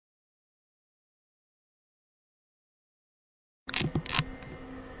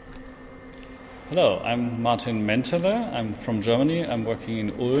Hello, I'm Martin Mentele. I'm from Germany. I'm working in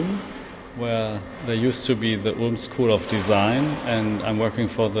Ulm, where there used to be the Ulm School of Design, and I'm working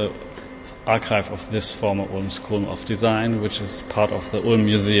for the archive of this former Ulm School of Design, which is part of the Ulm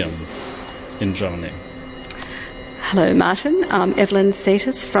Museum in Germany. Hello, Martin. I'm Evelyn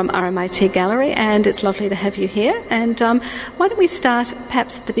Cetus from RMIT Gallery, and it's lovely to have you here. And why don't we start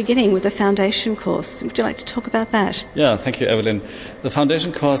perhaps at the beginning with the foundation course? Would you like to talk about that? Yeah, thank you, Evelyn. The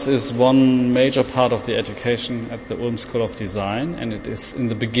foundation course is one major part of the education at the Ulm School of Design, and it is in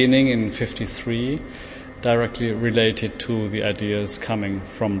the beginning in 1953, directly related to the ideas coming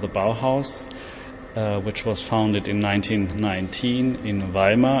from the Bauhaus, which was founded in 1919 in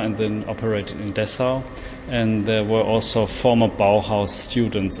Weimar and then operated in Dessau. And there were also former Bauhaus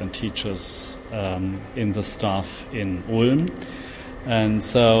students and teachers in the staff in Ulm. And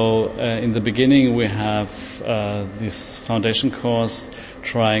so in the beginning we have this foundation course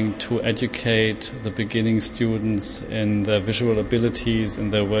trying to educate the beginning students in their visual abilities, in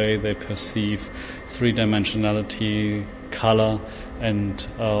their way they perceive three-dimensionality, color, and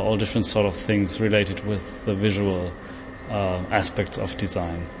all different sort of things related with the visual aspects of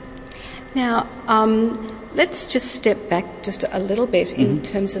design. Now, let's just step back just a little bit in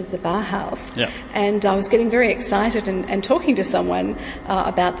terms of the Bauhaus. Yeah. And I was getting very excited and talking to someone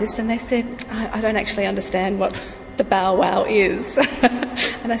about this, and they said, I don't actually understand what the Bauhaus is.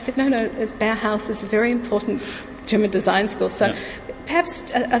 And I said, no, Bauhaus is a very important German design school. So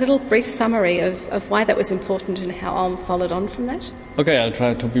perhaps a little brief summary of why that was important and how Ulm followed on from that. Okay, I'll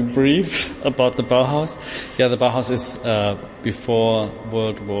try to be brief about the Bauhaus. Yeah, the Bauhaus is after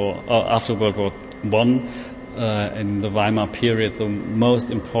World War I, in the Weimar period, the most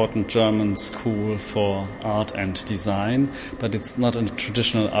important German school for art and design. But it's not a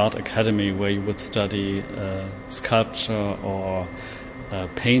traditional art academy where you would study sculpture or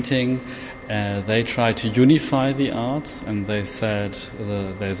painting. They tried to unify the arts, and they said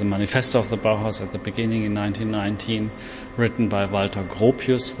there's a manifesto of the Bauhaus at the beginning in 1919, written by Walter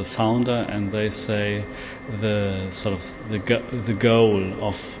Gropius, the founder, and they say the goal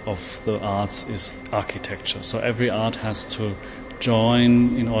of the arts is architecture. So every art has to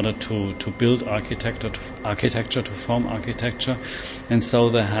join in order to build architecture, to form architecture, and so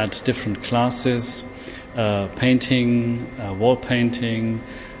they had different classes: painting, wall painting,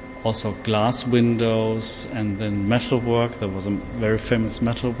 also glass windows, and then metalwork. There was a very famous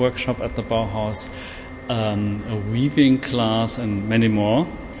metal workshop at the Bauhaus, a weaving class, and many more.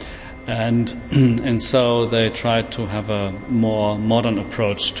 And so they tried to have a more modern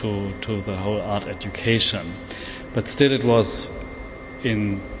approach to the whole art education. But still it was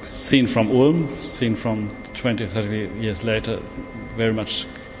seen from Ulm, seen from 20, 30 years later, very much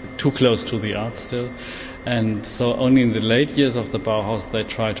too close to the art still. And so only in the late years of the Bauhaus they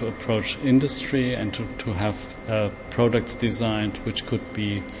try to approach industry and to have products designed which could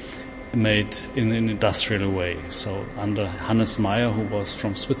be made in an industrial way. So under Hannes Meyer, who was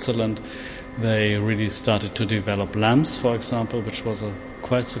from Switzerland, they really started to develop lamps, for example, which was a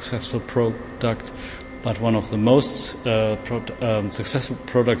quite successful product. But one of the most successful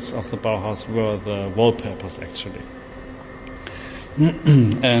products of the Bauhaus were the wallpapers, actually.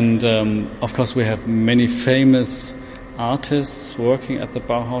 And of course we have many famous artists working at the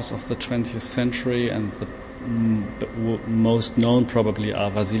Bauhaus of the 20th century, and the most known probably are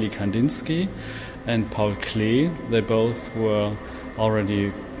Wassily Kandinsky and Paul Klee. They both were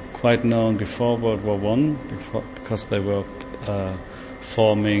already quite known before World War I, because they were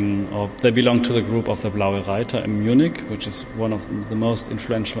they belonged to the group of the Blaue Reiter in Munich, which is one of the most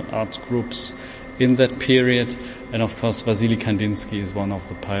influential art groups in that period. And of course Wassily Kandinsky is one of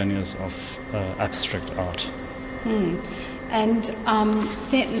the pioneers of abstract art. And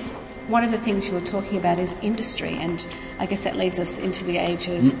then one of the things you were talking about is industry, and I guess that leads us into the age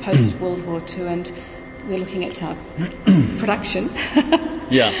of post-World War II, and we're looking at production.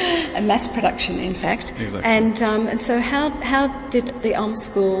 And mass production, in fact. Exactly. And so how did the Ulm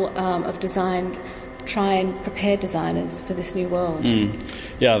School of Design try and prepare designers for this new world?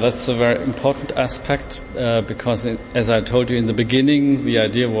 Yeah, that's a very important aspect because, as I told you in the beginning, the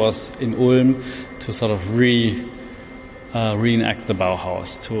idea was in Ulm to sort of reenact the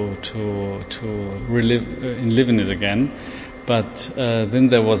Bauhaus, to live in it again. But then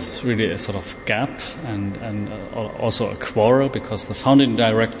there was really a sort of gap and also a quarrel, because the founding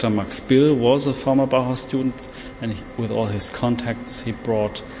director, Max Bill, was a former Bauhaus student, and with all his contacts he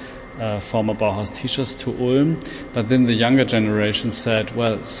brought former Bauhaus teachers to Ulm. But then the younger generation said,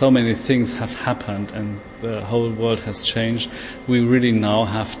 well, so many things have happened and the whole world has changed. We really now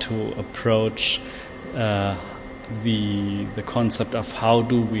have to approach the concept of how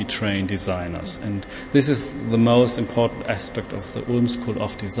do we train designers. And this is the most important aspect of the Ulm School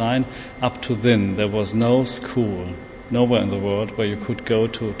of Design. Up to then, there was no school, nowhere in the world, where you could go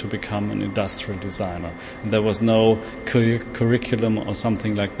to become an industrial designer. And there was no curriculum or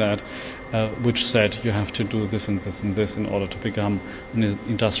something like that which said you have to do this and this and this in order to become an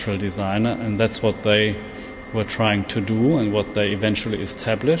industrial designer. And that's what they were trying to do and what they eventually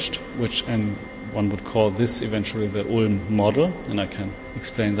established, and one would call this eventually the Ulm model, and I can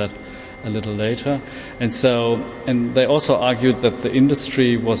explain that a little later. And they also argued that the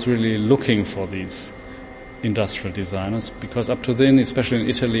industry was really looking for these industrial designers, because up to then, especially in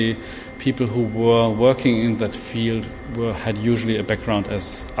Italy, people who were working in that field had usually a background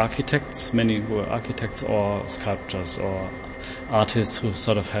as architects. Many were architects or sculptors or artists who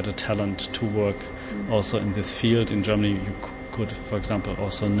sort of had a talent to work also in this field. In Germany, you could, for example,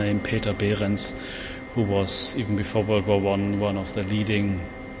 also name Peter Behrens, who was, even before World War I, one of the leading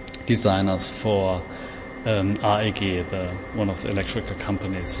designers for AEG, one of the electrical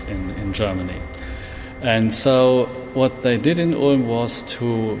companies in Germany. And so what they did in Ulm was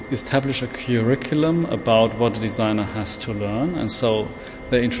to establish a curriculum about what a designer has to learn. And so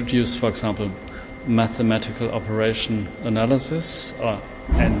they introduced, for example, mathematical operation analysis,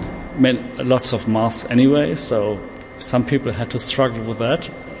 and lots of maths anyway, so some people had to struggle with that.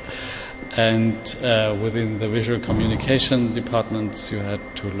 And within the visual communication departments, you had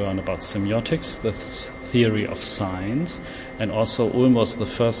to learn about semiotics, the theory of signs, and also Ulm was the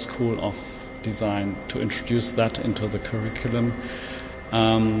first school of design to introduce that into the curriculum,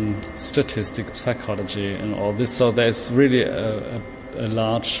 statistics, psychology, and all this. So there's really a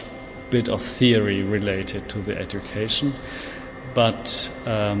large bit of theory related to the education. But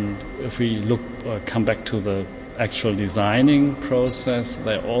if we come back to the actual designing process,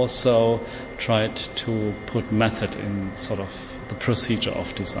 they also tried to put method in sort of the procedure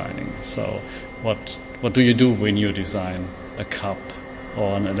of designing. So what do you do when you design a cup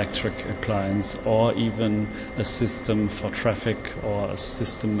or an electric appliance or even a system for traffic or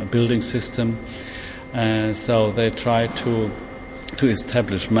a building system? So they tried to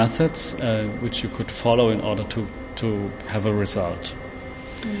establish methods which you could follow in order to have a result.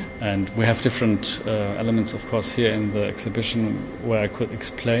 And we have different elements, of course, here in the exhibition where I could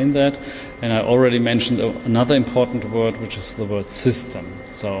explain that. And I already mentioned another important word, which is the word system.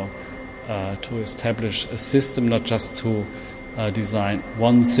 So to establish a system, not just to design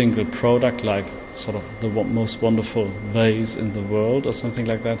one single product like sort of the most wonderful vase in the world or something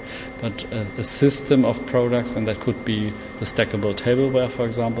like that, but a system of products, and that could be the stackable tableware, for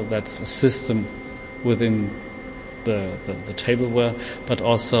example. That's a system within the tableware, but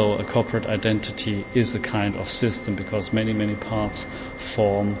also a corporate identity is a kind of system, because many parts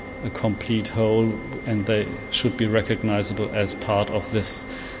form a complete whole, and they should be recognizable as part of this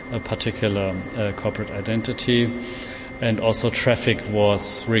particular corporate identity. And also traffic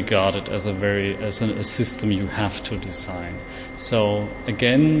was regarded as a system you have to design. So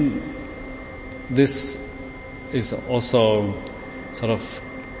again, this is also sort of,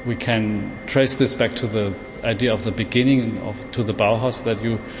 we can trace this back to the idea of the beginning to the Bauhaus, that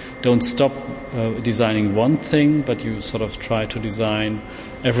you don't stop designing one thing, but you sort of try to design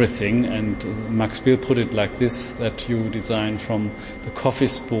everything. And Max Bill put it like this, that you design from the coffee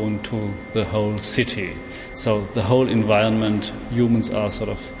spoon to the whole city. So the whole environment humans are sort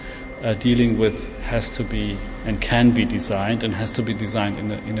of dealing with has to be and can be designed, and has to be designed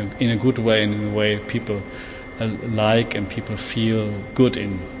in a good way, and in a way people like and people feel good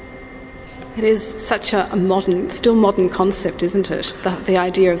in. It is such a still modern concept, isn't it? The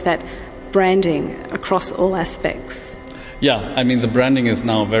idea of that branding across all aspects. Yeah, I mean, the branding is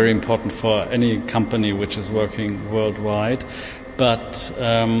now very important for any company which is working worldwide. But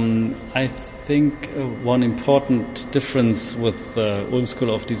I think one important difference with the Ulm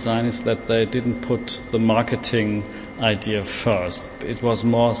School of Design is that they didn't put the marketing idea first. It was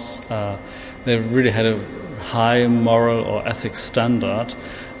more, they really had a high moral or ethics standard,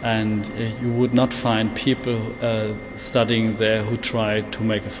 and you would not find people studying there who try to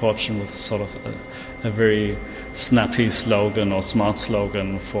make a fortune with sort of a very snappy slogan or smart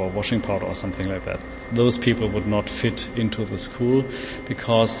slogan for washing powder or something like that. Those people would not fit into the school,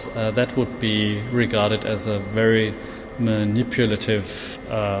 because that would be regarded as a very manipulative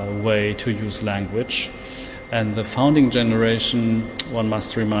way to use language. And the founding generation, one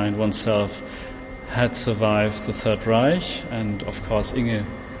must remind oneself, had survived the Third Reich, and of course Inge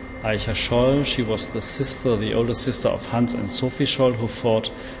Eicher-Scholl, she was the older sister of Hans and Sophie Scholl, who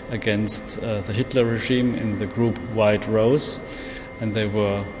fought against the Hitler regime in the group White Rose, and they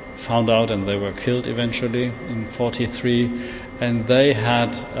were found out, and they were killed eventually in 1943. And they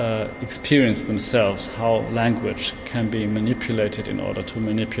had experienced themselves how language can be manipulated in order to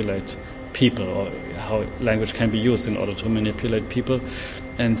manipulate people, or how language can be used in order to manipulate people.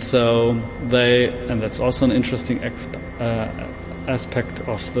 And so and that's also an interesting aspect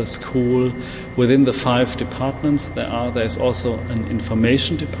of the school. Within the 5 departments there's also an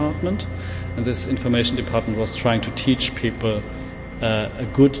information department, and this information department was trying to teach people a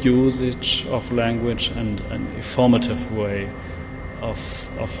good usage of language and an informative way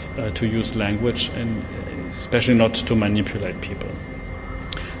to use language, and especially not to manipulate people.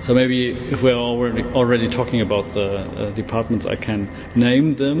 So maybe if we're already talking about the departments, I can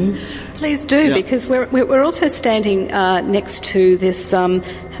name them. Please do, because we're also standing next to this.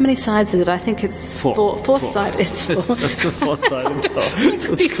 How many sides is it? I think it's four-sided. It's a 4-sided top. It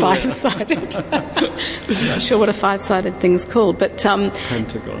could be 5-sided. I'm not sure what a 5-sided thing's called, but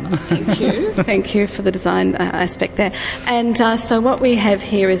Pentagon. Thank you for the design aspect there. And so what we have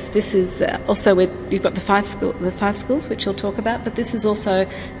here is you've got the five schools, which you'll talk about, but this is also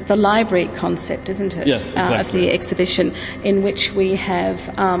the library concept, isn't it? Yes, exactly. Of the exhibition, in which we have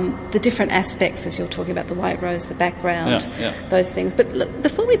the different aspects, as you're talking about, the white rose, the background, those things. But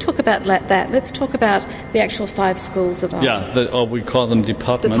before we talk about that, let's talk about the actual 5 schools of art. Or we call them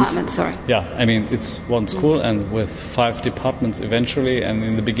departments. Departments, sorry. Yeah, I mean, it's one school and with 5 departments eventually, and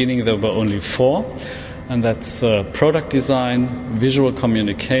in the beginning there were only 4. And that's product design, visual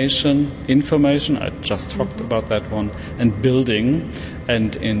communication, information, I just talked about that one, and building.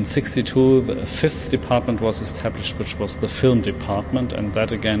 And in 1962, the 5th department was established, which was the film department, and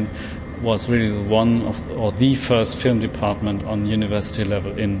that again was really the first film department on university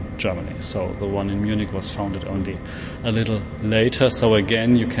level in Germany. So the one in Munich was founded only a little later. So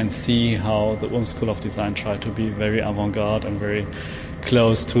again, you can see how the Ulm School of Design tried to be very avant-garde and very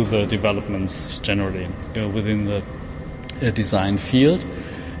close to the developments generally within the design field.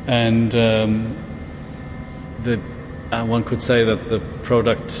 And one could say that the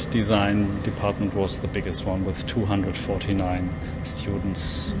product design department was the biggest one, with 249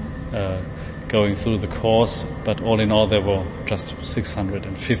 students going through the course. But all in all, there were just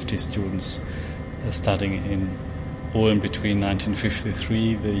 650 students studying in Ulm between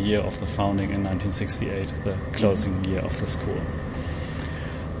 1953, the year of the founding, and 1968, the closing year of the school.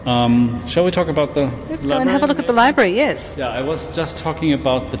 Shall we talk about the library? Let's go and have a look at the library, yes. Yeah, I was just talking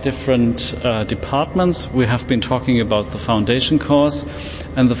about the different departments. We have been talking about the foundation course.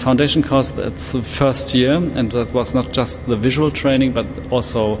 And the foundation course, that's the first year, and that was not just the visual training, but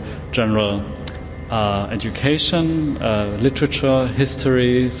also general education, literature,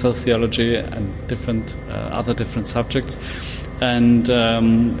 history, sociology, and other different subjects. And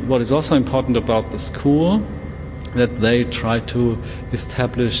what is also important about the school, that they try to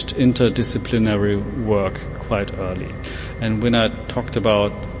establish interdisciplinary work quite early. And when I talked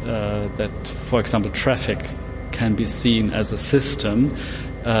about that, for example, traffic can be seen as a system,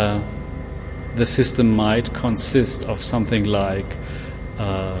 the system might consist of something like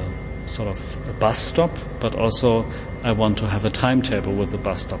sort of a bus stop, but also I want to have a timetable with the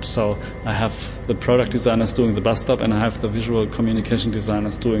bus stop. So I have the product designers doing the bus stop, and I have the visual communication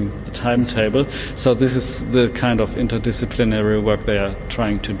designers doing the timetable. So this is the kind of interdisciplinary work they are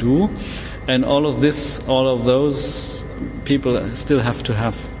trying to do. And all of those people still have to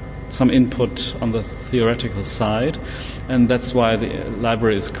have some input on the theoretical side, and that's why the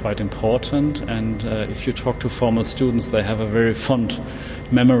library is quite important. And if you talk to former students, they have a very fond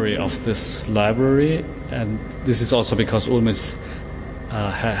memory of this library, and this is also because Ulm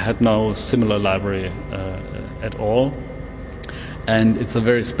had no similar library at all. And it's a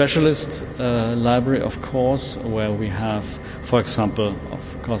very specialist library, of course, where we have, for example,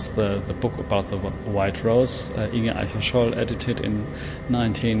 of course, the book about the White Rose, Inge Eicher-Scholl edited in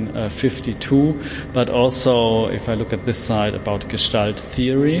 1952, but also, if I look at this side, about Gestalt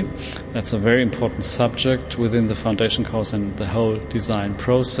theory. That's a very important subject within the foundation course and the whole design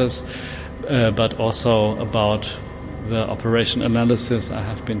process, but also about the operation analysis I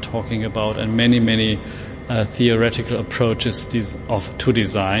have been talking about, and many theoretical approaches to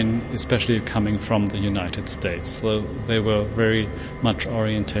design, especially coming from the United States. So they were very much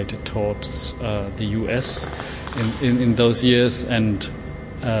orientated towards the US in those years, and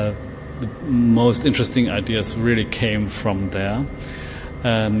the most interesting ideas really came from there.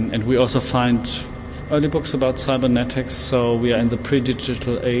 And we also find early books about cybernetics, so we are in the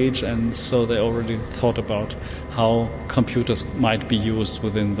pre-digital age, and so they already thought about how computers might be used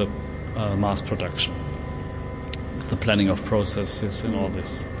within the mass production, the planning of processes and all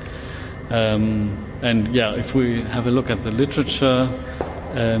this. And yeah, if we have a look at the literature,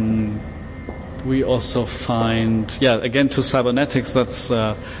 We also find, again to cybernetics, that's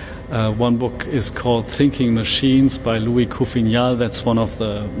one book is called Thinking Machines by Louis Couffignal. That's one of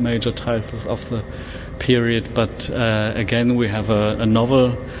the major titles of the period. But again, we have a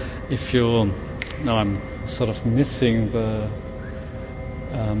novel. Now I'm sort of missing the...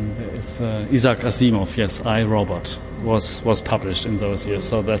 it's Isaac Asimov, yes, I, Robot, was published in those years.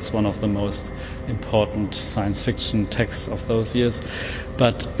 So that's one of the most important science fiction texts of those years.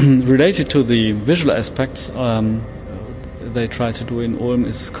 But related to the visual aspects, they try to do in Ulm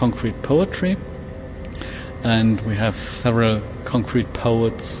is concrete poetry. And we have several concrete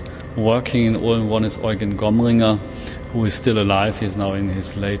poets working in Ulm. One is Eugen Gomringer, who is still alive. He's now in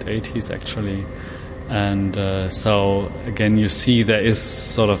his late 80s, actually. And so, again, you see there is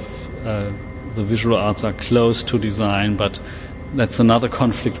sort of the visual arts are close to design, but that's another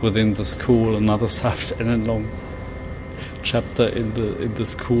conflict within the school, another subject and a long chapter in the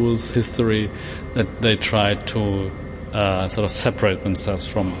school's history, that they try to sort of separate themselves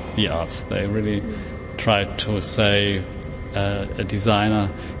from the arts. They really try to say a designer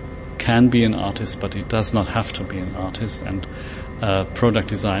can be an artist, but he does not have to be an artist, and product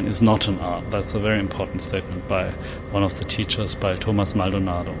design is not an art. That's a very important statement by one of the teachers, by Thomas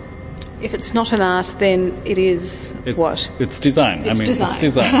Maldonado. If it's not an art, then it's what? It's design. It's design. It's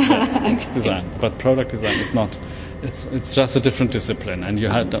design. Yeah, it's design. But product design is not. It's just a different discipline, and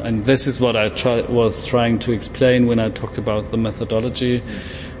and this is what I was trying to explain when I talked about the methodology.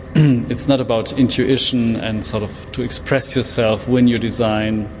 It's not about intuition and sort of to express yourself when you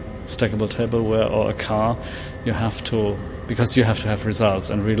design stackable tableware or a car. Because you have to have results,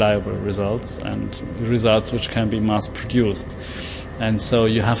 and reliable results, and results which can be mass produced. And so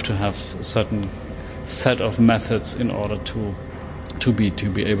you have to have a certain set of methods in order to be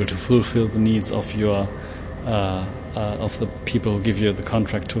able to fulfill the needs of your of the people who give you the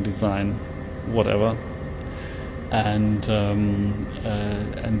contract to design whatever. And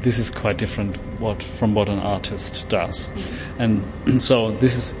this is quite different from what an artist does. And so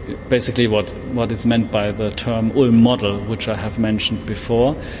this is basically what is meant by the term Ulm model, which I have mentioned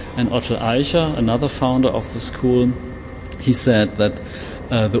before. And Otto Eicher, another founder of the school, he said that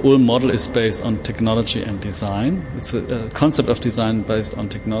the Ulm model is based on technology and design. It's a concept of design based on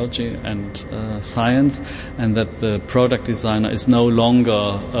technology and science, and that the product designer is no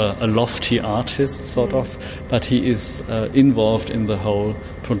longer a lofty artist, sort of, but he is involved in the whole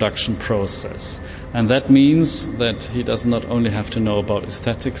production process. And that means that he does not only have to know about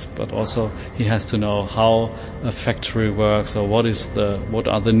aesthetics, but also he has to know how a factory works, or what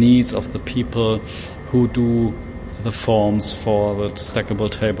are the needs of the people who do the forms for the stackable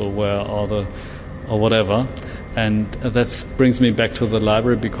tableware or whatever. And that brings me back to the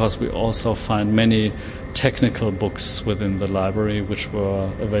library, because we also find many technical books within the library which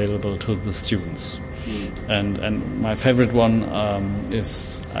were available to the students. And my favorite one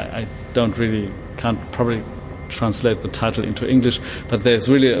is, I can't probably translate the title into English, but there's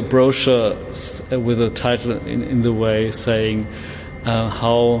really a brochure with a title in the way saying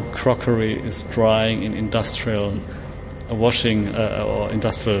how crockery is drying in industrial washing or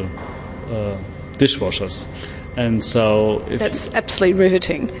industrial dishwashers. And so that's absolutely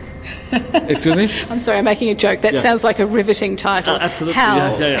riveting. Excuse me? I'm sorry, I'm making a joke. That sounds like a riveting title. Absolutely.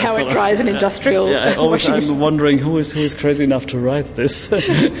 How it dries in industrial washing machines. I'm wondering who is crazy enough to write this.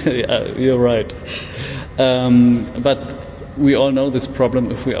 Yeah, you're right. But we all know this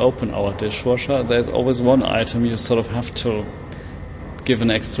problem. If we open our dishwasher, there's always one item you sort of have to give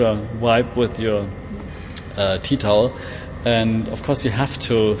an extra wipe with your tea towel. And of course you have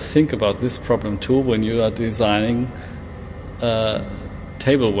to think about this problem too when you are designing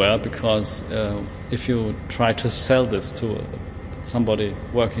tableware, because if you try to sell this to somebody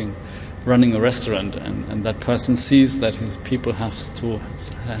running a restaurant, and that person sees that his people have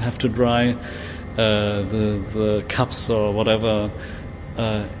to dry the cups or whatever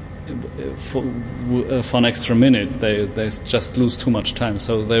for an extra minute, they just lose too much time,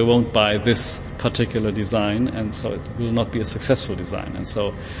 so they won't buy this particular design, and so it will not be a successful design. And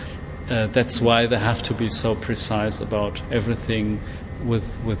so that's why they have to be so precise about everything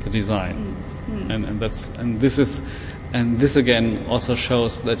with the design. And this again also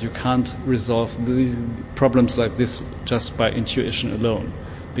shows that you can't resolve these problems like this just by intuition alone,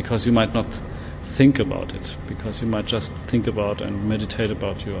 because you might not think about it, because you might just think about and meditate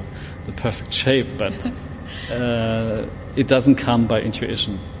about the perfect shape, but it doesn't come by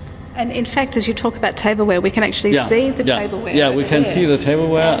intuition. And in fact, as you talk about tableware, we can actually see the tableware. Yeah, we can see the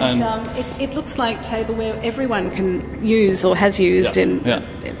tableware, and it looks like tableware everyone can use or has used in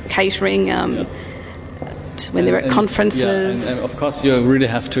catering. at when they're at conferences. Yeah, and of course you really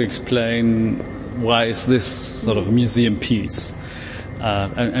have to explain why is this sort of museum piece.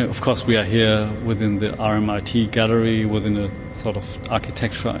 And of course we are here within the RMIT gallery, within a sort of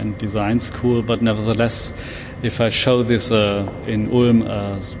architecture and design school, but nevertheless, if I show this in Ulm,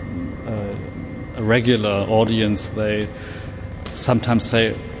 a regular audience, they sometimes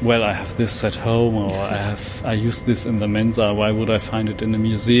say, well, I have this at home, or I use this in the Mensa, why would I find it in a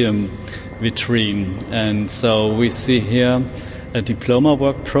museum vitrine? And so we see here a diploma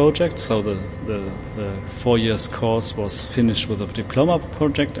work project. So the 4 years course was finished with a diploma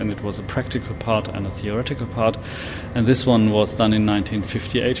project, and it was a practical part and a theoretical part. And this one was done in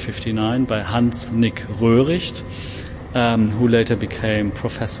 1958-59 by Hans Nick Röhricht, who later became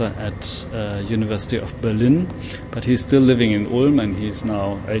professor at University of Berlin. But he's still living in Ulm, and he's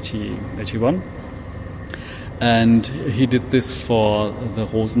now 81. And he did this for the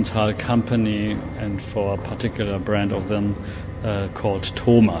Rosenthal company and for a particular brand of them called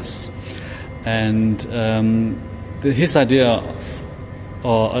Thomas. And his idea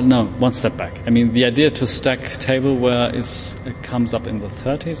one step back. I mean, the idea to stack tableware comes up in the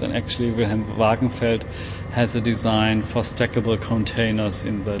 30s, and actually Wilhelm Wagenfeld has a design for stackable containers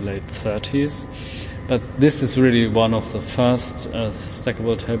in the late 30s. But this is really one of the first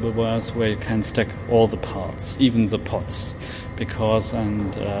stackable tablewares where you can stack all the parts, even the pots, because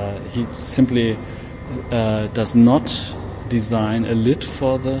he simply does not design a lid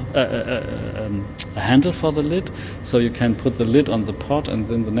for a handle for the lid, so you can put the lid on the pot and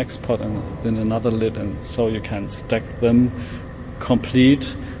then the next pot and then another lid, and so you can stack them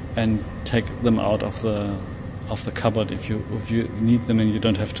complete and take them out of the cupboard if you need them, and you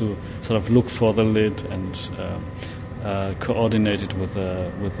don't have to sort of look for the lid and coordinate it with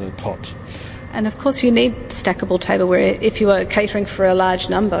a pot. And of course you need stackable tableware if you are catering for a large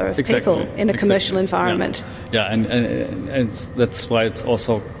number of people in a commercial environment. Yeah, and that's why it's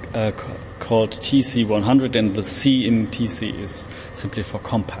also called TC100, and the C in TC is simply for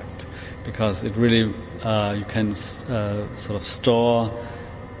compact, because it really you can sort of store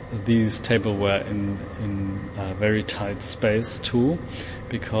these tableware in a very tight space too,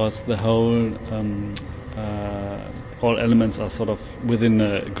 because the whole all elements are sort of within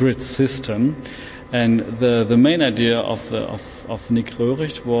a grid system. And the main idea of Nick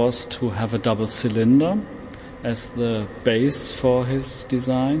Röhricht was to have a double cylinder as the base for his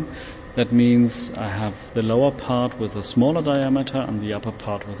design. That means I have the lower part with a smaller diameter and the upper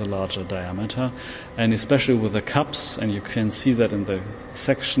part with a larger diameter. And especially with the cups, and you can see that in the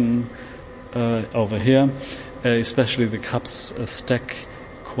section over here, especially the cups stack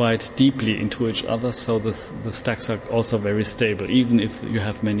quite deeply into each other, so the stacks are also very stable, even if you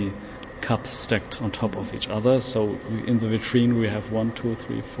have many cups stacked on top of each other. So in the vitrine we have 1, 2,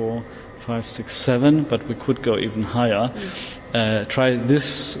 3, 4, 5, 6, 7, but we could go even higher. Try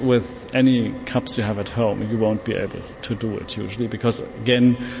this with any cups you have at home. You won't be able to do it usually, because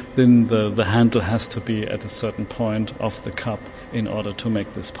again then the handle has to be at a certain point of the cup in order to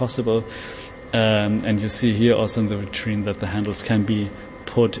make this possible. And you see here also in the vitrine that the handles can be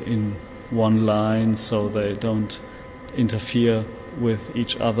put in one line so they don't interfere with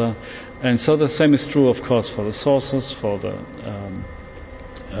each other. And so the same is true, of course, for the saucers, for the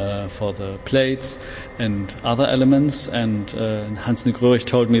plates and other elements. And Hans Nick Röhricht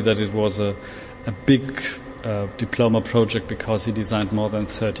told me that it was a big diploma project because he designed more than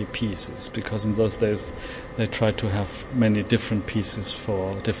 30 pieces, because in those days they tried to have many different pieces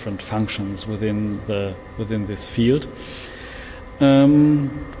for different functions within this field.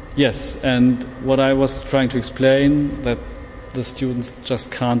 Yes, and what I was trying to explain, that the students just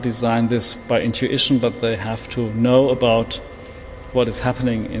can't design this by intuition, but they have to know about what is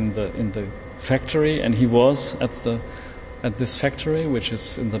happening in the factory. And he was at this factory, which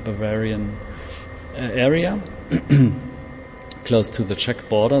is in the Bavarian area, close to the Czech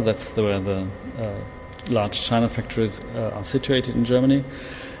border. That's where the large China factories are situated in Germany.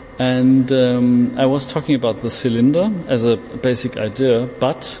 And I was talking about the cylinder as a basic idea,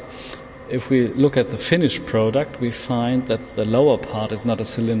 but if we look at the finished product, we find that the lower part is not a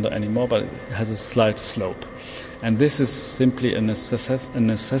cylinder anymore, but it has a slight slope. And this is simply a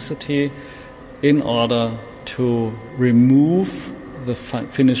necessity in order to remove the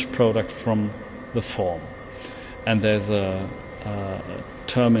finished product from the form. And there's a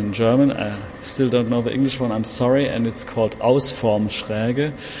term in German, I still don't know the English one, I'm sorry, and it's called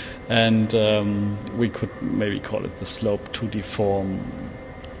Ausformschräge, and we could maybe call it the slope to deform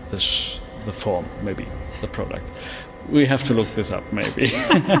the form, maybe the product. We have to look this up, maybe.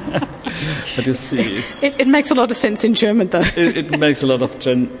 But you see, it makes a lot of sense in German, though. it makes a lot of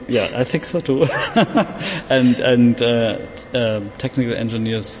yeah, I think so too. and technical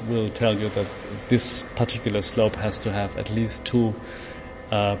engineers will tell you that this particular slope has to have at least 2%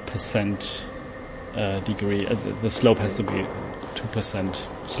 degree. The slope has to be 2%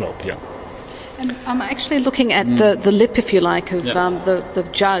 slope. Yeah. And I'm actually looking at the lip, if you like, of the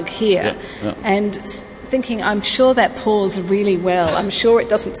jug here, and thinking, I'm sure that pours really well. I'm sure it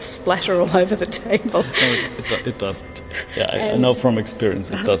doesn't splatter all over the table. No, it doesn't. Yeah, I know from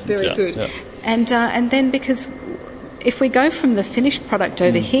experience it doesn't. Very good. Yeah. And then because if we go from the finished product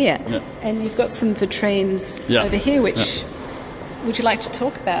over here, and you've got some vitrines over here, which would you like to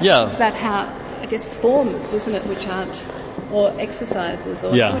talk about? Yeah. It's about how, I guess, forms, isn't it, which aren't, or exercises,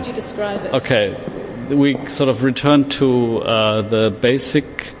 or how would you describe it? Okay, we sort of return to the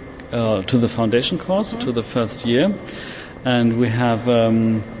basic, to the foundation course, to the first year, and we have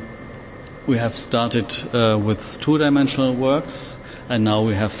started with 2-dimensional works, and now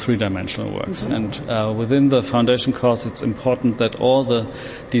we have 3-dimensional works. And within the foundation course, it's important that all the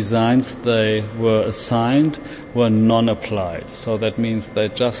designs they were assigned were non-applied. So that means they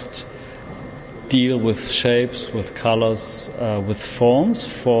just deal with shapes, with colors, with forms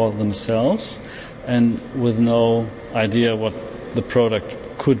for themselves, and with no idea what the product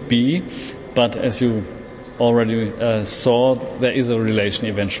could be. But as you already saw, there is a relation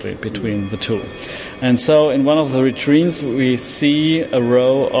eventually between the two. And so in one of the vitrines we see a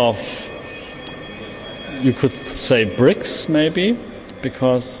row of, you could say, bricks maybe,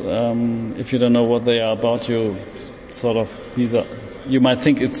 because if you don't know what they are about, you might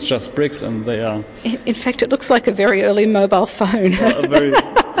think it's just bricks, and they are... In fact, it looks like a very early mobile phone. A very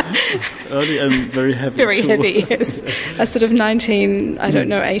early and very heavy. Very heavy, yes. A sort of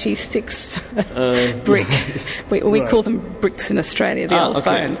 86 brick. We call them bricks in Australia, the old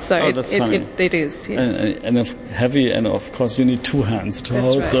phones. So it is, yes. And heavy, and of course you need 2 hands to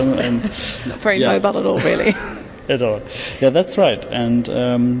hold them. And not very mobile at all, really. At all. Yeah, that's right. And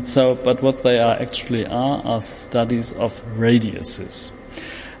but what they actually are studies of radiuses.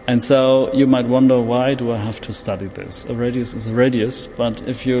 And so you might wonder, why do I have to study this? A radius is a radius, but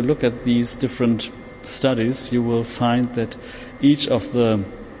if you look at these different studies, you will find that each of the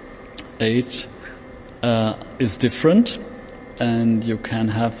 8 is different, and you can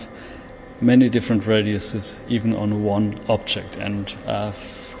have many different radiuses even on one object. And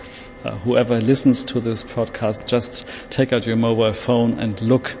whoever listens to this podcast, just take out your mobile phone and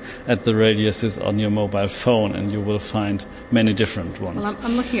look at the radiuses on your mobile phone, and you will find many different ones. Well,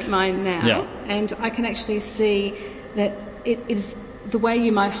 I'm looking at mine now, and I can actually see that it is the way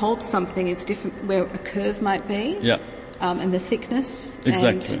you might hold something is different, where a curve might be, and the thickness,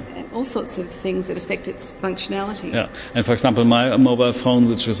 exactly, and all sorts of things that affect its functionality. Yeah, and for example, my mobile phone,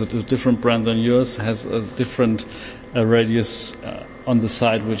 which is a different brand than yours, has a different radius on the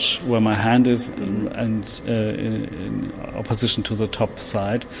side where my hand is, and in opposition to the top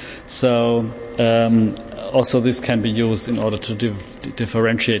side. So also this can be used in order to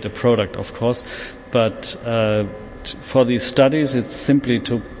differentiate a product, of course. But for these studies, it's simply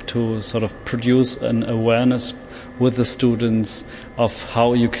to sort of produce an awareness with the students of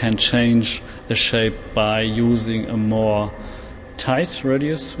how you can change a shape by using a more tight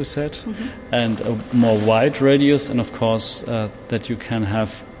radius, we said, and a more wide radius, and of course that you can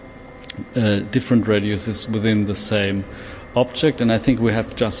have different radiuses within the same object. And I think we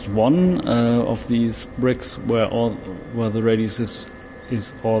have just one of these bricks where the radius is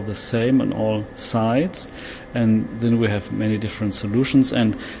all the same on all sides, and then we have many different solutions.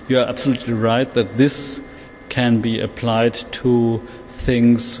 And you are absolutely right that this can be applied to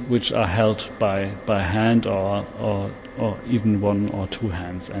things which are held by hand or even 1 or 2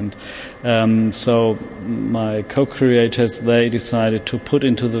 hands. And so my co-creators, they decided to put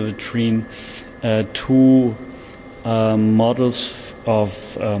into the vitrine 2 models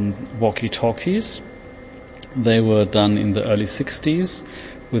of walkie-talkies. They were done in the early 60s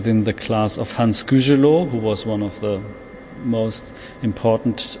within the class of Hans Gügelow, who was one of the most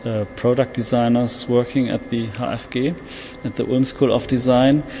important product designers working at the HFG, at the Ulm School of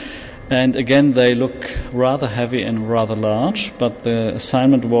Design. And again, they look rather heavy and rather large, but the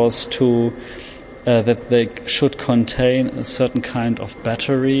assignment was that they should contain a certain kind of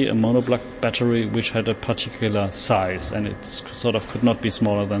battery, a monoblock battery, which had a particular size, and it sort of could not be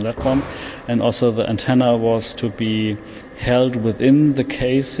smaller than that one. And also the antenna was to be held within the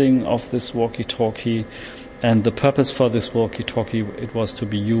casing of this walkie-talkie. And the purpose for this walkie-talkie, it was to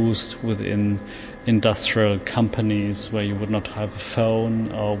be used within industrial companies where you would not have a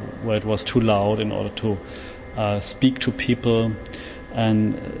phone or where it was too loud in order to speak to people.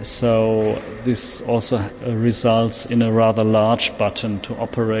 And so this also results in a rather large button to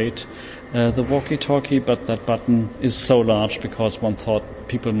operate the walkie-talkie, but that button is so large because one thought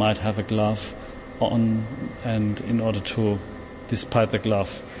people might have a glove on, and in order to, despite the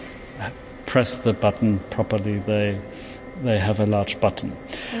glove, press the button properly, they have a large button.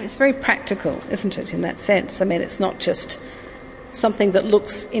 And it's very practical, isn't it, in that sense? I mean, it's not just something that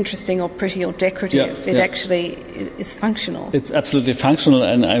looks interesting or pretty or decorative. It actually is functional. It's absolutely functional,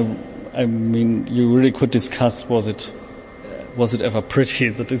 and I mean, you really could discuss was it ever pretty,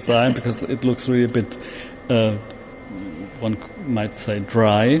 the design, because it looks really a bit, one might say,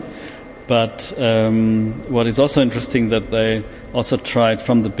 dry. But what is also interesting that they also tried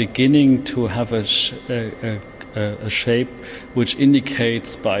from the beginning to have a shape which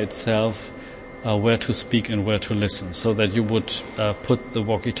indicates by itself where to speak and where to listen, so that you would put the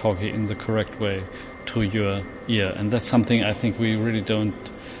walkie-talkie in the correct way to your ear. And that's something I think we really don't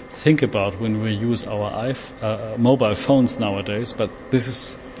think about when we use our mobile phones nowadays, but this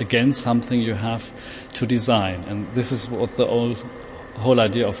is again something you have to design, and this is what the whole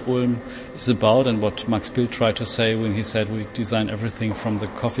idea of Ulm is about, and what Max Bild tried to say when he said we design everything from the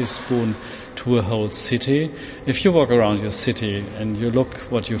coffee spoon to a whole city. If you walk around your city and you look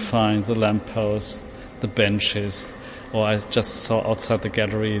what you find, the lampposts, the benches, or I just saw outside the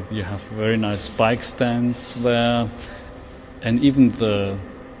gallery you have very nice bike stands there, and even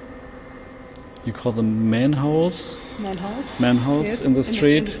you call them manholes yes, in the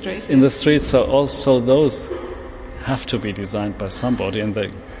street. In the street, so also those have to be designed by somebody, and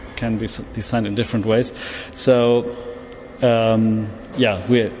they can be designed in different ways. So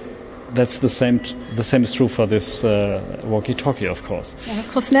that's the same is true for this walkie-talkie, of course. And of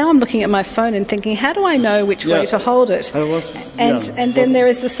course, now I'm looking at my phone and thinking, how do I know which way to hold it? And then there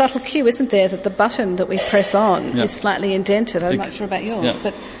is the subtle cue, isn't there, that the button that we press on is slightly indented. I'm not sure about yours,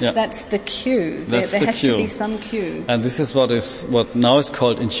 but that's the cue. There has to be some cue. And this is what now is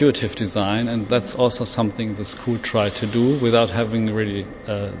called intuitive design, and that's also something the school tried to do without having really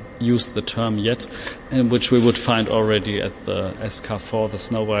used the term yet, and which we would find already at the SK4, the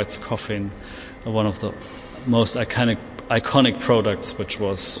Snow White's coffin, one of the most iconic products which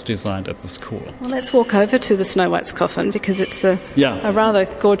was designed at the school. Well, let's walk over to the Snow White's coffin, because it's a rather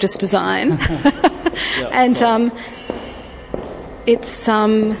gorgeous design. And it's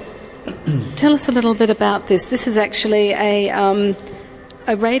tell us a little bit about this. This is actually a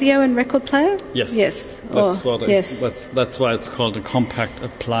radio and record player? Yes. Yes. That's why it's called a compact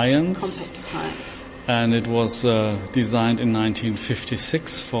appliance. And it was designed in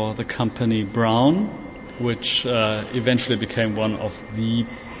 1956 for the company Braun, which eventually became one of the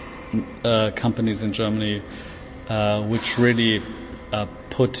companies in Germany which really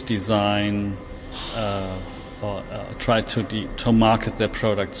put design or tried to market their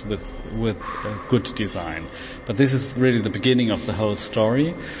products with good design. But this is really the beginning of the whole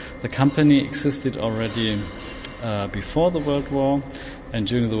story. The company existed already before the World War, and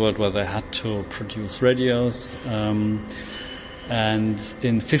during the World War they had to produce radios. And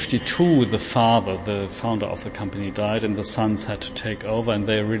in 1952, the founder of the company, died, and the sons had to take over, and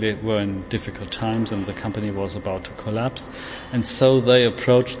they really were in difficult times, and the company was about to collapse. And so they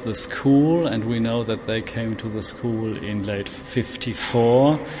approached the school, and we know that they came to the school in late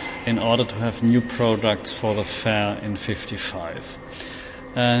 1954 in order to have new products for the fair in 1955.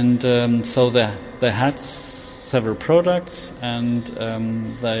 And so they had several products, and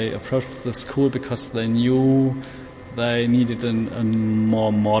they approached the school because they knew they needed a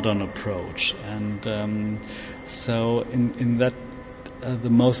more modern approach. And so in that, the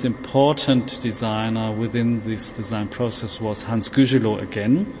most important designer within this design process was Hans Gügelow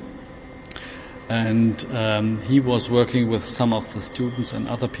again. And he was working with some of the students and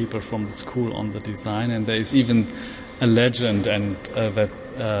other people from the school on the design. And there is even a legend, and that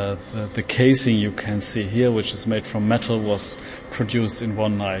the casing you can see here, which is made from metal, was produced in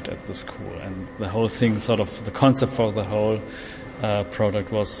one night at the school. And the whole thing, sort of the concept for the whole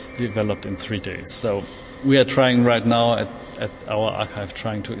product, was developed in 3 days. So we are trying right now at our archive,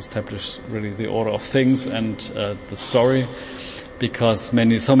 trying to establish really the order of things and the story, because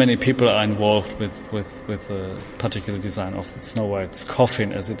so many people are involved with the particular design of the Snow White's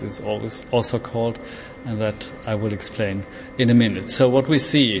coffin, as it is always also called, and that I will explain in a minute. So what we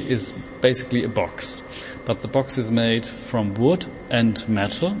see is basically a box, but the box is made from wood and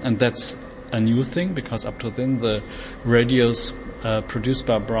metal, and that's a new thing, because up to then the radios produced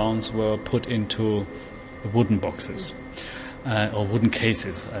by Brauns were put into wooden boxes, or wooden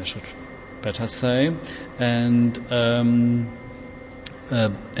cases, I should better say. And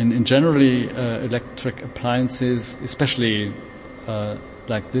in generally electric appliances, especially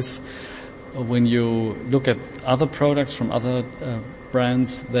like this, when you look at other products from other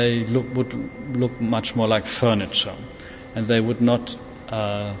brands, they would look much more like furniture, and they would not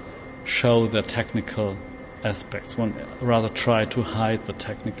show the technical aspects. One rather try to hide the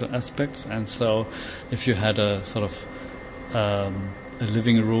technical aspects. And so if you had a sort of a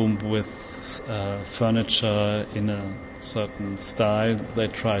living room with furniture in a certain style, they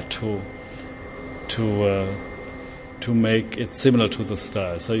try to make it similar to the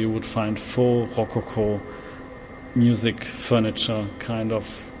style. So you would find faux rococo music furniture kind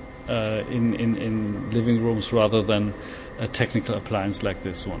of in living rooms rather than a technical appliance like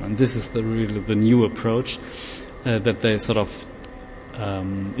this one. And this is really the new approach that they sort of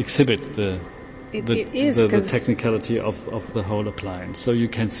exhibit the technicality of the whole appliance. So you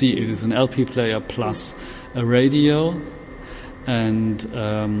can see it is an LP player plus a radio, and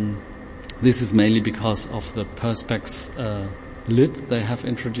this is mainly because of the Perspex lid they have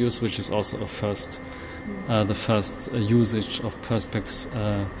introduced, which is also the first usage of Perspex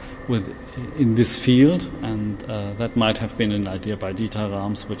in this field, and that might have been an idea by Dieter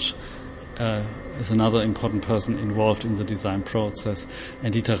Rams, which is another important person involved in the design process.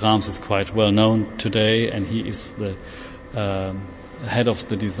 And Dieter Rams is quite well known today, and he is the head of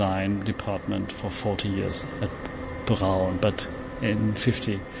the design department for 40 years at Braun. But in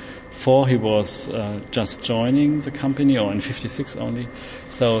 1954 he was just joining the company, or in 1956 only.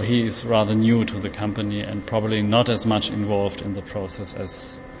 So he is rather new to the company and probably not as much involved in the process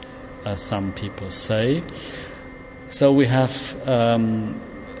as some people say. So we have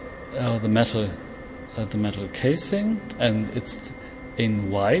the metal casing, and it's in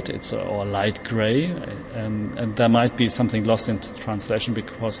white, or light gray, and there might be something lost in translation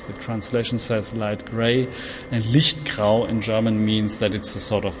because the translation says light gray, and Lichtgrau in German means that it's a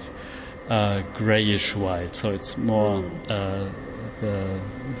sort of grayish white. So it's more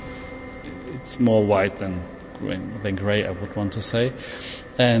it's more white than gray, I would want to say.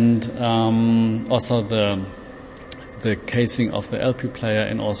 And also the casing of the LP player,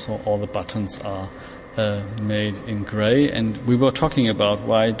 and also all the buttons are made in gray. And we were talking about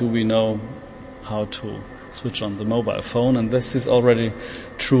why do we know how to switch on the mobile phone, and this is already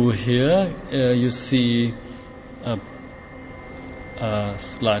true here. You see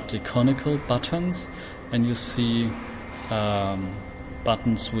slightly conical buttons, and you see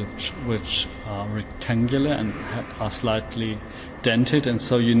buttons which are rectangular and are slightly dented, and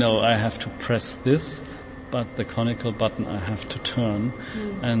so you know I have to press this, but the conical button I have to turn,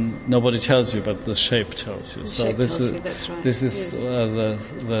 and nobody tells you, but the shape tells you. So this is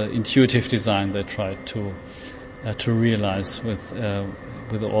the intuitive design they try to realize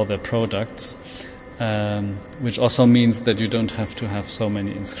with all their products, which also means that you don't have to have so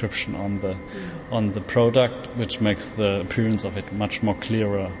many inscription on the product, which makes the appearance of it much more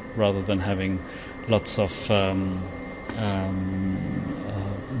clearer rather than having lots of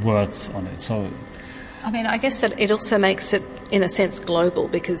words on it. So, I mean, I guess that it also makes it, in a sense, global,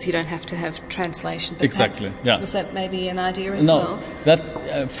 because you don't have to have translation. Exactly. Yeah. Was that maybe an idea as well? No,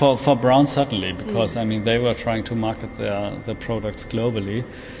 that for Braun certainly, because I mean they were trying to market their products globally.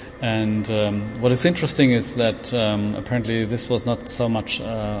 And what is interesting is that apparently this was not so much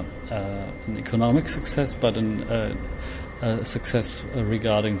an economic success, but a success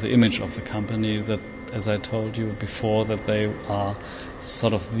regarding the image of the company. That, as I told you before, that they are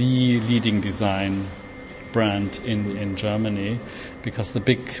sort of the leading design brand in Germany, because the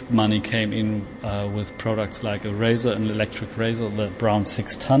big money came in with products like a razor, an electric razor, the Braun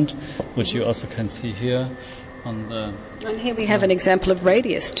Sextant, which you also can see here on the. And here we have an example of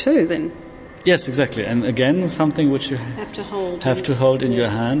radius too, then. Yes, exactly. And again, something which you have to hold in your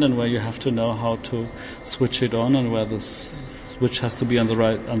hand, and where you have to know how to switch it on, and where the switch has to be on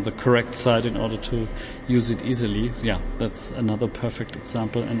the correct side in order to use it easily. Yeah, that's another perfect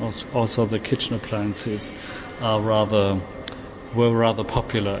example. And also the kitchen appliances were rather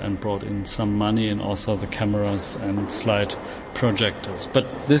popular and brought in some money, and also the cameras and slide projectors. But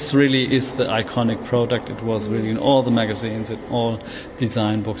this really is the iconic product. It was really in all the magazines, in all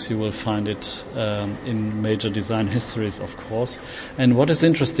design books. You will find it in major design histories, of course. And what is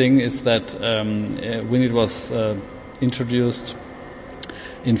interesting is that when it was introduced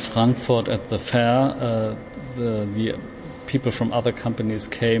in Frankfurt at the fair, the people from other companies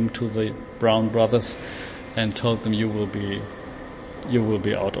came to the Braun brothers and told them, you will be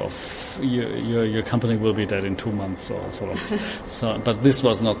out of your company will be dead in 2 months, or sort of. So, but this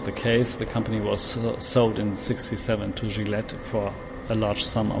was not the case. The company was sold in '67 to Gillette for a large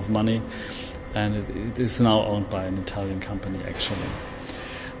sum of money, and it is now owned by an Italian company actually.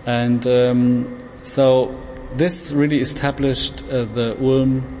 And so this really established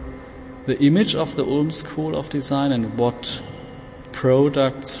the image of the Ulm School of Design and what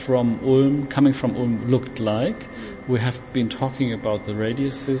products from Ulm, coming from Ulm, looked like. We have been talking about the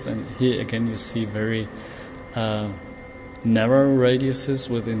radiuses, and here again you see very narrow radiuses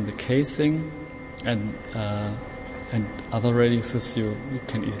within the casing, and other radiuses you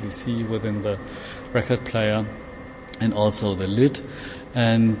can easily see within the record player and also the lid.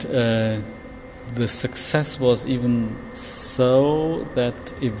 And the success was even so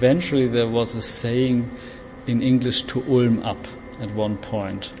that eventually there was a saying in English to Ulm up at one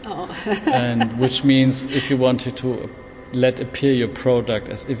point. Oh. And which means if you wanted to let appear your product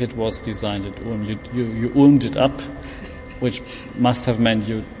as if it was designed at Ulm, you Ulmed it up, which must have meant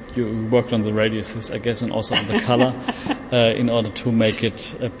you worked on the radiuses, I guess, and also on the color in order to make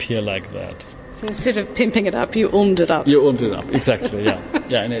it appear like that. So instead of pimping it up, you Ulmed it up. You Ulmed it up, exactly, yeah.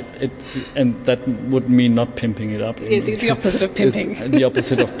 Yeah, and that would mean not pimping it up. Yes, it's the opposite of pimping. It's the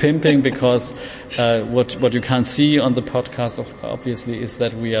opposite of pimping, because what you can't see on the podcast, obviously, is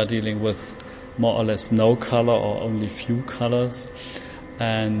that we are dealing with more or less no color or only few colors.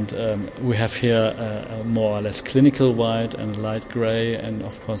 And we have here a more or less clinical white and light gray, and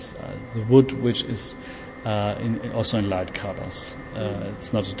of course the wood, which is also in light colors.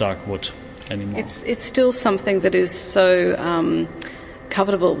 It's not a dark wood anymore. It's still something that is so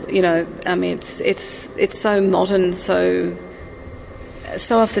covetable. You know, I mean, it's so modern, so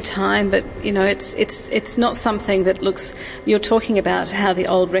of the time, but you know, it's not something that looks. You're talking about how the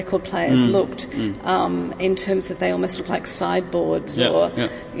old record players looked in terms of they almost look like sideboards,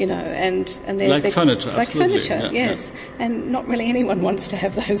 you know, and they're furniture, like furniture, yes, and not really anyone wants to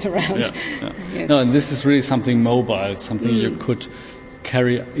have those around. Yes. No, and this is really something mobile, something you could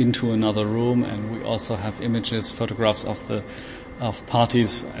carry into another room, and we also have images, photographs of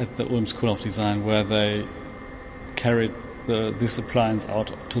parties at the Ulm School of Design where they carried this appliance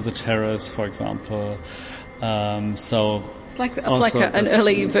out to the terrace, for example. So it's like an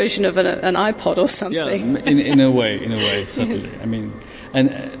early version of an iPod or something. Yeah, in a way, certainly. Yes. I mean,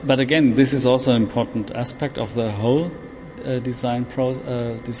 but again, this is also an important aspect of the whole design product,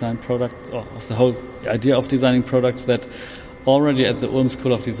 or of the whole idea of designing products, that already at the Ulm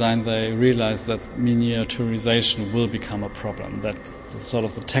School of Design they realized that miniaturization will become a problem, that sort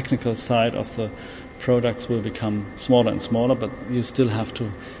of the technical side of the products will become smaller and smaller, but you still have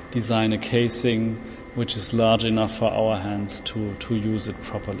to design a casing which is large enough for our hands to use it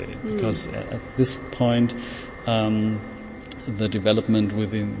properly. Because at this point, the development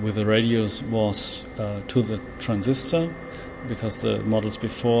with the radios was to the transistor, because the models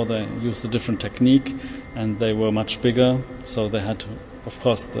before, they used a different technique and they were much bigger, so they had to, of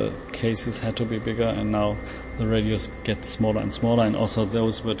course, the cases had to be bigger, and now the radios get smaller and smaller, and also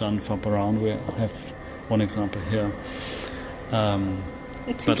those were done for Braun. We have one example here,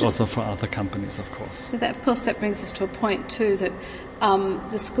 but also for other companies, of course. So that brings us to a point too, that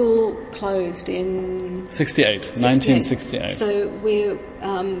the school closed in 1968. So we're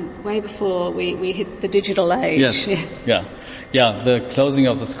way before we hit the digital age. Yes. Yeah. The closing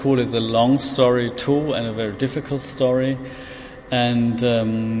of the school is a long story too, and a very difficult story. And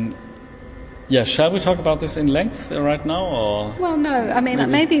shall we talk about this in length right now, or? Well, no. I mean,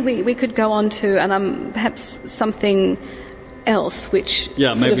 maybe we could go on to perhaps something else, which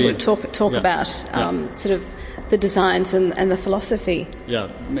maybe would talk about sort of the designs and the philosophy. Yeah,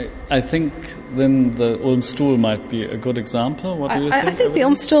 I think then the Ulm Stuhl might be a good example. What do you think? I think the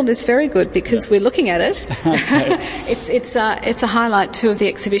Ulm Stuhl is very good because we're looking at it. It's a highlight too of the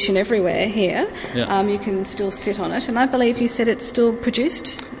exhibition everywhere here. Yeah. You can still sit on it, and I believe you said it's still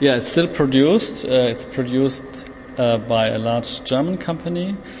produced. Yeah, it's still produced. It's produced by a large German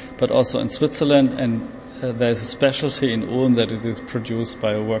company, but also in Switzerland, and there's a specialty in Ulm that it is produced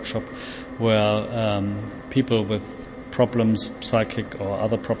by a workshop where people with problems, psychic or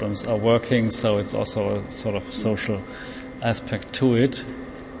other problems, are working, so it's also a sort of social aspect to it.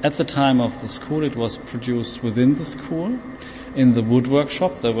 At the time of the school, it was produced within the school. In the wood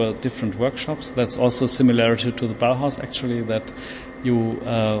workshop, there were different workshops. That's also a similarity to the Bauhaus, actually, that you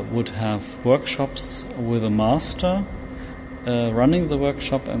would have workshops with a master running the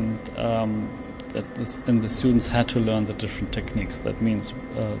workshop, and the students had to learn the different techniques. That means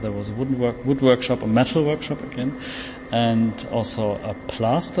there was a wood workshop, a metal workshop again, and also a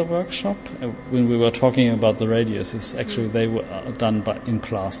plaster workshop. When we were talking about the radiuses, actually they were done in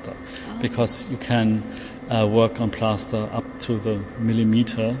plaster, because you can work on plaster up to the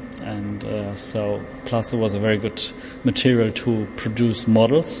millimeter, and so plaster was a very good material to produce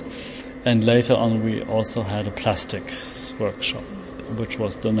models. And later on we also had a plastics workshop, which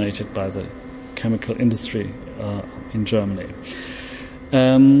was donated by the chemical industry in Germany.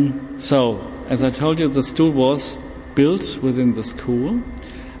 So, as I told you, the stool was built within the school,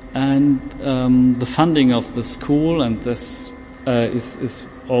 and the funding of the school and this is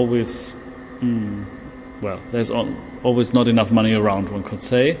always there's always not enough money around, one could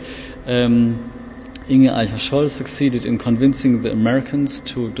say. Inge Eicher-Scholl succeeded in convincing the Americans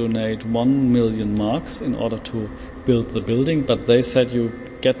to donate 1 million marks in order to build the building, but they said you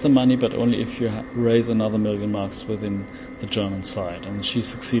get the money, but only if you raise another 1 million marks within the German side. And she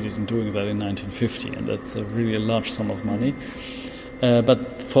succeeded in doing that in 1950, and that's really a large sum of money.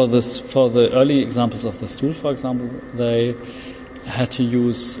 But for the early examples of the stool, for example, they had to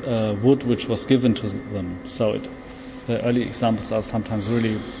use wood which was given to them. So the early examples are sometimes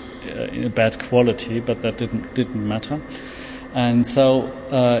really in a bad quality, but that didn't matter. And so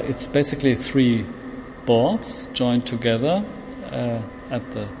it's basically 3 boards joined together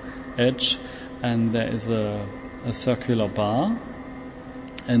at the edge, and there is a circular bar,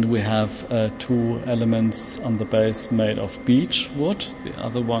 and we have 2 elements on the base made of beech wood. The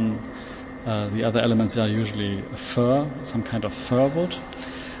other elements are usually fir, some kind of fir wood,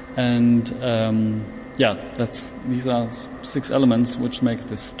 and these are 6 elements which make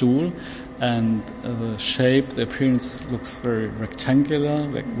the stool. And the shape, the appearance looks very rectangular,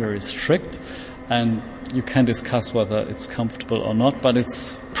 very strict, and you can discuss whether it's comfortable or not, but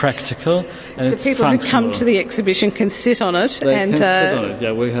it's practical and so it's people functional. who come to the exhibition can sit on it They can sit on it.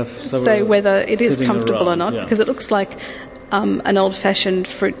 Yeah, we have say whether it is comfortable or not, yeah. because it looks like an old-fashioned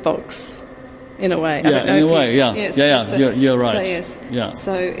fruit box. In a way. Yeah, in a way, yeah. Yes, You're right. So, yes. Yeah.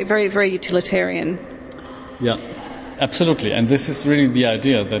 So very, very utilitarian. Yeah, absolutely. And this is really the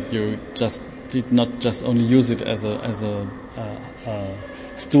idea, that you just did not just only use it as a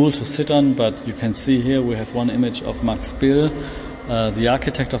stool to sit on, but you can see here we have one image of Max Bill, the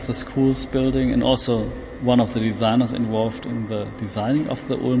architect of the school's building, and also one of the designers involved in the designing of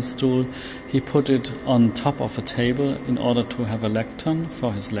the Ulm stool. He put it on top of a table in order to have a lectern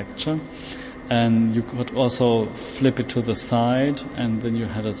for his lecture. And you could also flip it to the side, and then you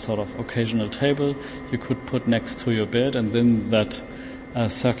had a sort of occasional table you could put next to your bed, and then that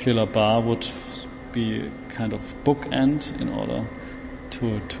circular bar would be kind of bookend in order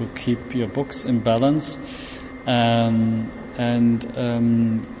to keep your books in balance. As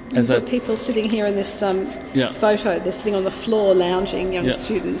people sitting here in this photo, they're sitting on the floor lounging, young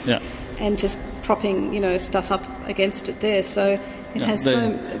students, and just propping stuff up against it there. So it has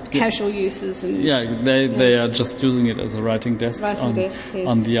casual uses. And they are just using it as a writing desk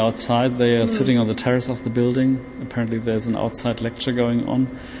on the outside. They are sitting on the terrace of the building. Apparently there's an outside lecture going on.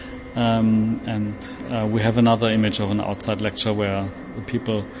 And we have another image of an outside lecture where the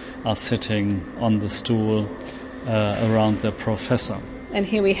people are sitting on the stool around their professor. And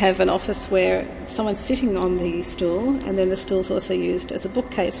here we have an office where someone's sitting on the stool, and then the stool's also used as a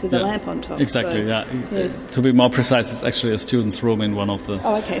bookcase with a lamp on top. Exactly, so, yes. To be more precise, it's actually a student's room in one of the...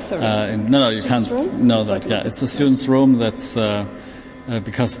 Oh, okay, sorry. You can't know that. Yeah, it's a student's room that's...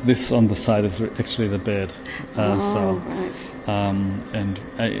 because this on the side is actually the bed. Right.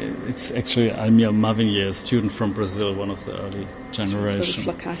 It's actually Almir Mavinier, a student from Brazil, one of the early generation.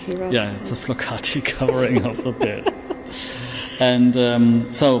 Sort of flocati, right? Yeah, it's a flocati covering of the bed. And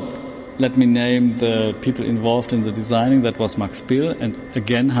so let me name the people involved in the designing. That was Max Bill, and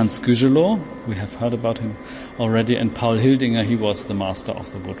again Hans Gügelow. We have heard about him already, and Paul Hildinger. He was the master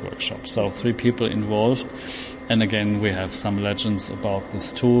of the wood workshop. So 3 people involved. And again, we have some legends about the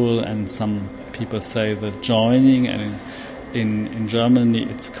stool, and some people say the joining, and in Germany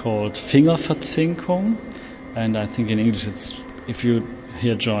it's called Fingerverzinkung, and I think in English it's, if you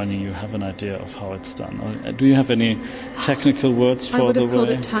hear joining, you have an idea of how it's done. Do you have any technical words for the way? I would have called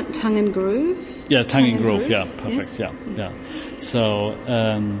it tongue and groove. Yeah, tongue and groove. Yeah, perfect. Yes. Yeah. So,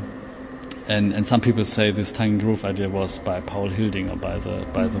 and some people say this tongue and groove idea was by Paul Hildinger, by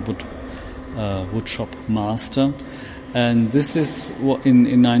the wood shop master. And this is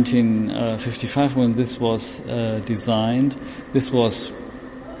in 1955 when this was designed. This was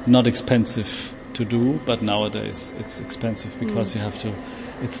not expensive to do, but nowadays it's expensive because you have to.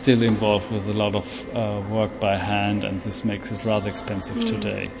 It's still involved with a lot of work by hand, and this makes it rather expensive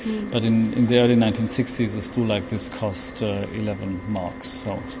today. But in the early 1960s, a stool like this cost 11 marks,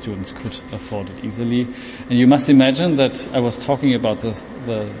 so students could afford it easily. And you must imagine that I was talking about the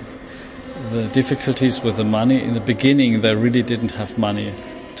difficulties with the money. In the beginning, they really didn't have money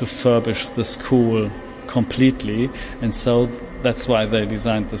to furbish the school completely, and so that's why they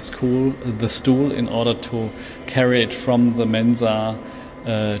designed the stool in order to carry it from the Mensa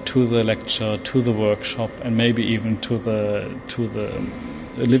to the lecture, to the workshop, and maybe even to the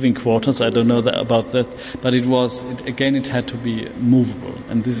living quarters. I don't know about that, but it had to be movable,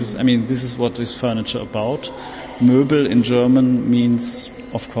 and this is what is furniture about. Möbel in German means,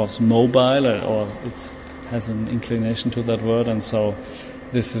 of course, mobile, or it has an inclination to that word, and so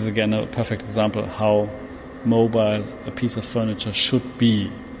this is again a perfect example how mobile a piece of furniture should be,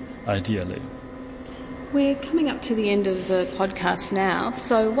 ideally. We're coming up to the end of the podcast now,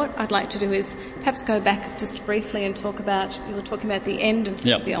 so what I'd like to do is perhaps go back just briefly and you were talking about the end of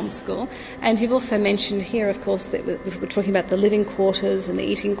the Ulm School, and you've also mentioned here, of course, that we're talking about the living quarters and the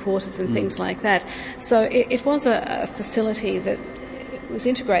eating quarters and things like that. So it was a facility that was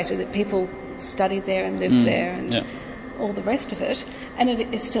integrated, that people studied there and lived there and all the rest of it, and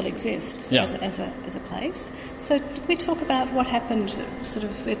it still exists as a place. So can we talk about what happened, sort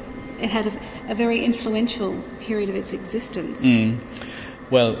of, it had a very influential period of its existence.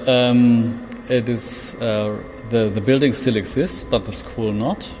 Well, it is the building still exists, but the school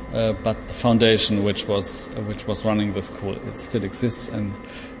not. But the foundation, which was running the school, it still exists, and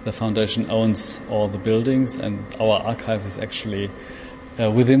the foundation owns all the buildings. And our archive is actually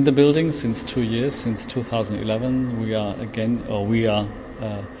within the building since 2 years. Since 2011,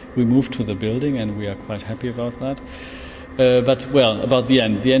 we moved to the building, and we are quite happy about that. But about the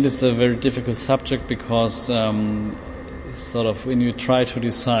end. The end is a very difficult subject because sort of when you try to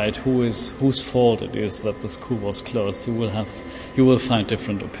decide whose fault it is that the school was closed, you will find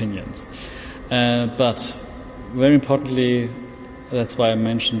different opinions. But very importantly, that's why I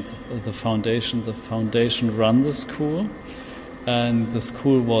mentioned the foundation. The foundation ran the school, and the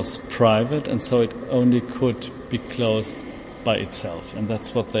school was private, and so it only could be closed by itself, and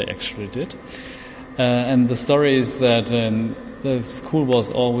that's what they actually did. And the story is that the school was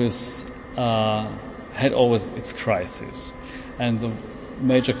had always its crisis, and the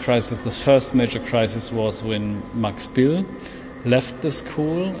first major crisis was when Max Bill left the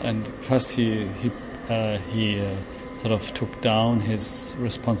school, and first he sort of took down his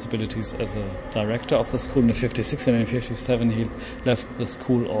responsibilities as a director of the school in 1956, and in 1957 he left the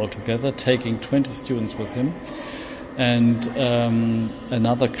school altogether, taking 20 students with him. And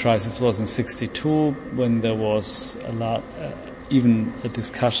another crisis was in 1962, when there was even a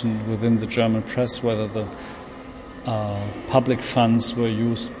discussion within the German press whether the public funds were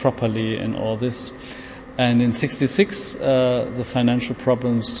used properly and all this. And in 1966, the financial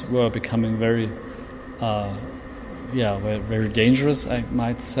problems were becoming very dangerous, I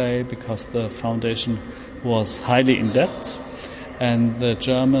might say, because the foundation was highly in debt. And the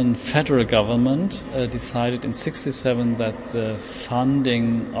German federal government decided in 1967 that the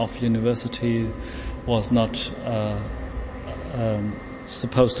funding of university was not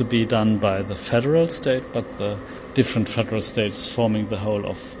supposed to be done by the federal state, but the different federal states forming the whole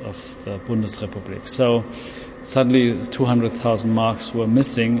of the Bundesrepublik. So suddenly 200,000 marks were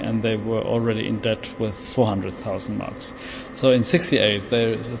missing, and they were already in debt with 400,000 marks. So in 1968,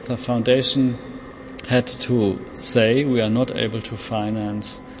 the foundation had to say, we are not able to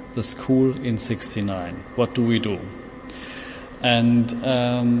finance the school in 1969. What do we do? And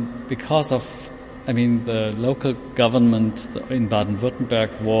because of, the local government in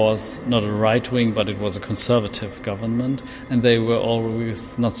Baden-Württemberg was not a right-wing, but it was a conservative government, and they were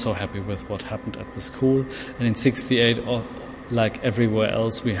always not so happy with what happened at the school. And in 1968, like everywhere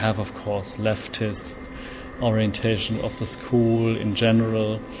else, we have, of course, leftist orientation of the school in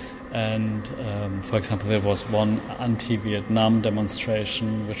general. And, for example, there was one anti-Vietnam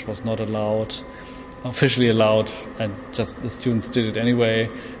demonstration which was not officially allowed, and just the students did it anyway.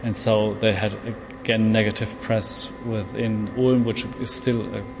 And so they had, again, negative press within Ulm, which is still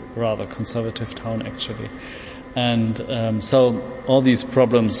a rather conservative town, actually. And so all these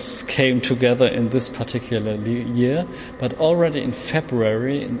problems came together in this particular year. But already in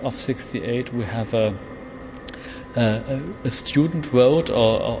February of 1968, we have a student vote,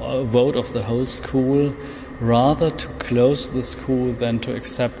 or a vote of the whole school, rather to close the school than to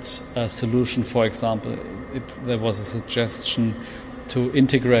accept a solution. For example, there was a suggestion to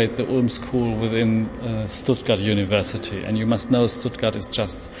integrate the Ulm school within Stuttgart University. And you must know Stuttgart is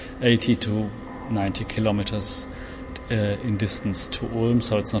just 80 to 90 kilometers in distance to Ulm,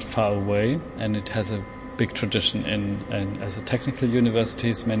 so it's not far away, and it has a big tradition as a technical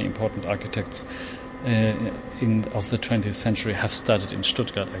university. Many important architects of the 20th century have studied in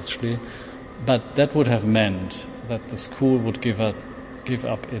Stuttgart, actually. But that would have meant that the school would give up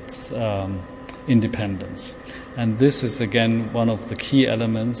its independence. And this is again one of the key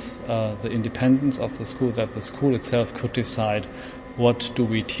elements, the independence of the school, that the school itself could decide what do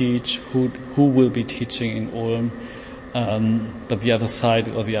we teach, who will be teaching in Ulm. But the other side,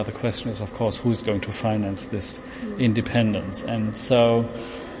 or the other question is, of course, who's going to finance this independence. And so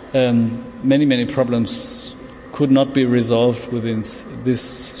many problems could not be resolved within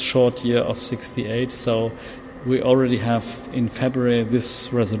this short year of 68. So we already have in February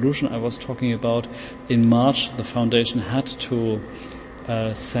this resolution I was talking about. In March, the foundation had to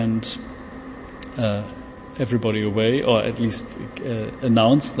send everybody away, or at least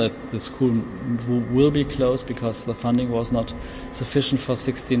announce that the school will be closed because the funding was not sufficient for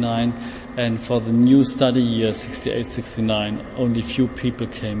 69. And for the new study year, 68-69, only few people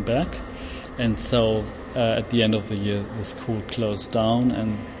came back. And so at the end of the year, the school closed down,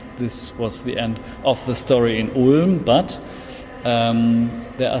 and this was the end of the story in Ulm. But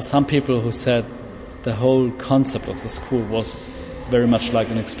there are some people who said the whole concept of the school was very much like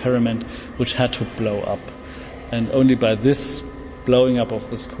an experiment which had to blow up. And only by this blowing up of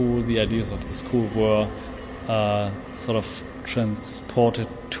the school, the ideas of the school were sort of transported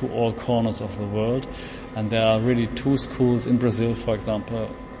to all corners of the world. And there are really 2 schools in Brazil, for example,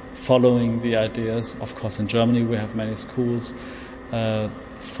 following the ideas. Of course, in Germany we have many schools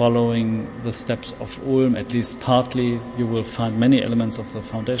following the steps of Ulm, at least partly. You will find many elements of the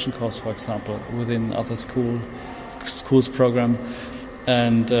foundation course, for example, within other schools program.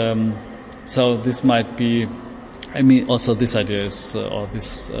 And so this might be, also this idea is, or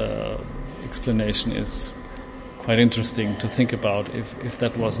this explanation is quite interesting to think about, if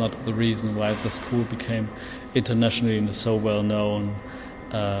that was not the reason why the school became internationally so well known,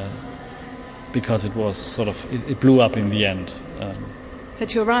 because it was sort of, it blew up in the end.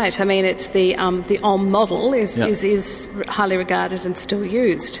 But you're right. I mean, it's the Ulm model is highly regarded and still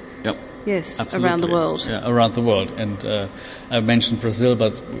used. Yep. Yes, absolutely. Around the world. Yeah, around the world. And I mentioned Brazil,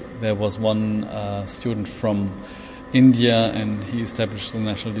 but there was one student from India, and he established the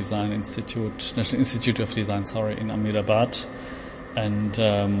National Institute of Design, in Ahmedabad. And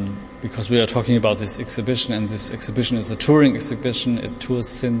because we are talking about this exhibition, and this exhibition is a touring exhibition, it tours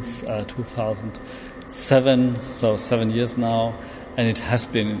since 2007, so 7 years now, and it has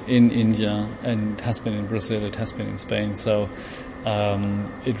been in India, and it has been in Brazil, it has been in Spain, so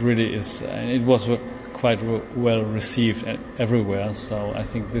it really is, and it was quite well received everywhere. So I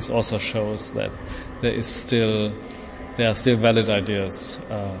think this also shows that there are still valid ideas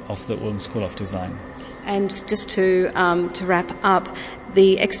of the Ulm School of Design. And just to wrap up,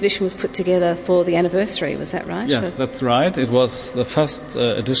 the exhibition was put together for the anniversary, was that right? Yes, that's right. It was the first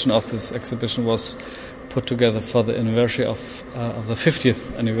edition of this exhibition was put together for the anniversary of the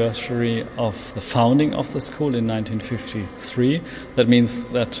 50th anniversary of the founding of the school in 1953. That means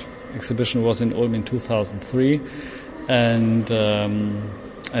that exhibition was in Ulm in 2003, and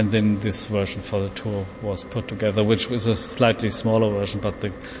then this version for the tour was put together, which was a slightly smaller version, but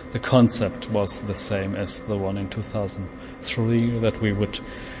the concept was the same as the one in 2003, that we would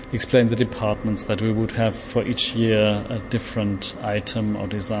explain the departments, that we would have for each year a different item or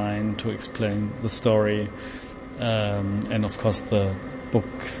design to explain the story. And of course the book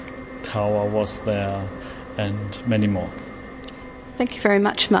tower was there, and many more. Thank you very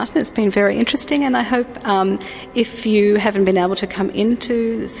much, Martin. It's been very interesting, and I hope if you haven't been able to come in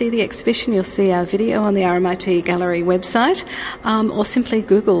to see the exhibition, you'll see our video on the RMIT Gallery website, or simply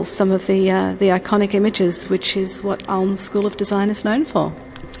Google some of the iconic images, which is what Ulm School of Design is known for.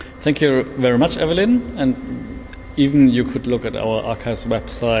 Thank you very much, Evelyn. And even you could look at our archives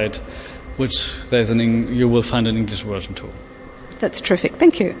website, which you will find an English version too. That's terrific.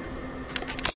 Thank you.